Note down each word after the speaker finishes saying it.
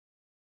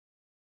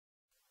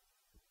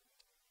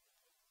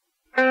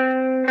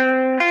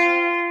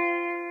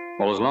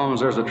Well, as long as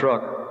there's a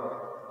truck,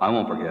 I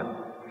won't forget.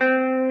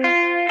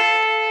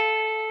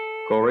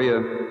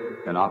 Korea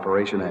and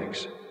Operation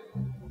X.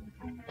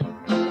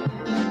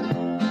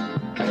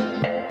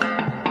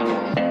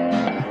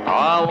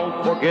 I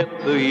won't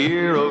forget the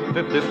year of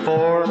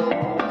 54.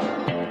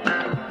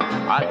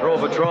 I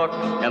drove a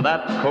truck in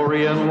that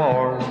Korean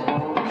War,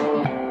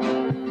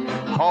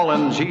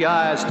 hauling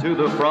GIs to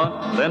the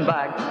front, then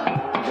back,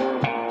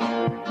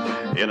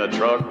 in a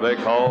truck they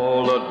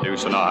called a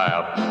deuce and a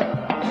half.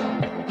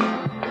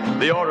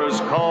 The orders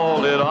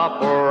called it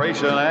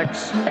Operation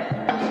X.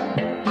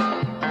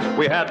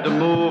 We had to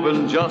move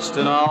in just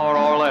an hour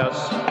or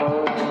less.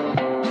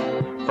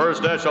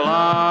 First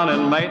echelon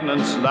in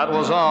maintenance, that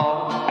was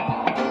all.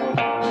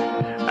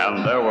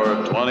 And there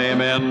were 20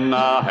 men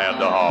I had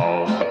to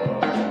haul.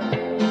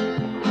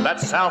 That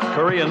South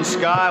Korean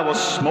sky was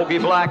smoky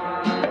black.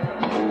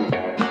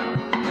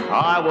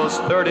 I was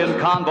third in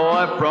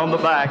convoy from the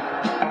back.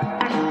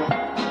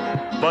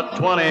 But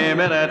 20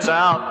 minutes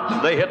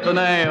out, they hit the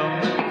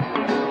nail.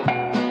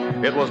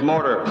 It was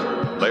mortar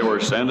they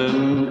were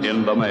sending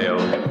in the mail.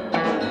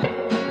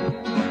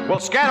 Well,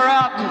 scatter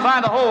out and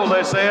find a hole,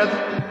 they said,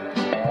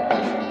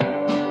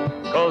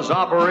 'cause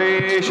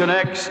Operation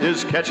X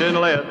is catching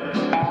lead.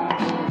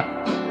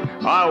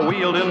 I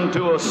wheeled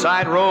into a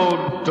side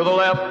road to the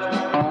left,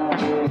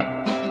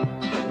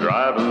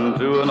 driving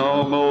to an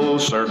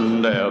almost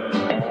certain death.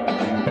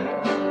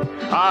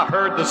 I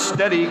heard the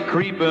steady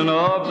creeping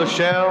of the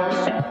shells.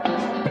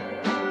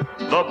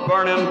 The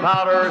burning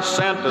powder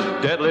sent a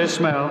deadly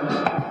smell.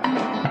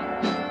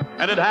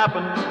 And it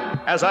happened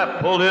as I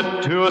pulled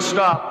it to a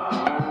stop.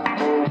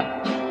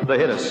 They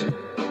hit us,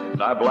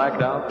 and I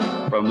blacked out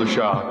from the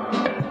shock.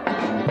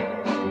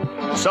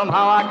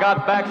 Somehow I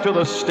got back to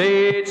the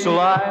States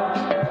alive,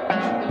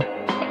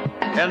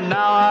 and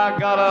now I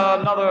got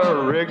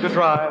another rig to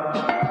drive.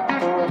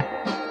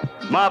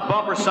 My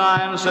bumper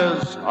sign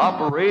says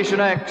Operation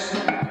X.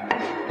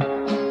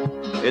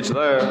 It's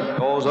there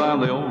 'cause I'm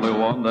the only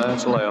one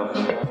that's left.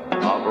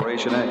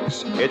 Operation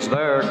X. It's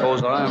there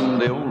 'cause I'm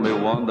the only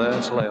one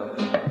that's left.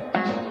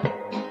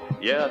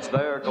 Yeah, it's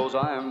there 'cause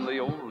I'm the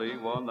only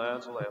one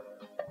that's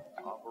left.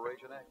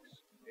 Operation X.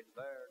 It's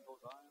there 'cause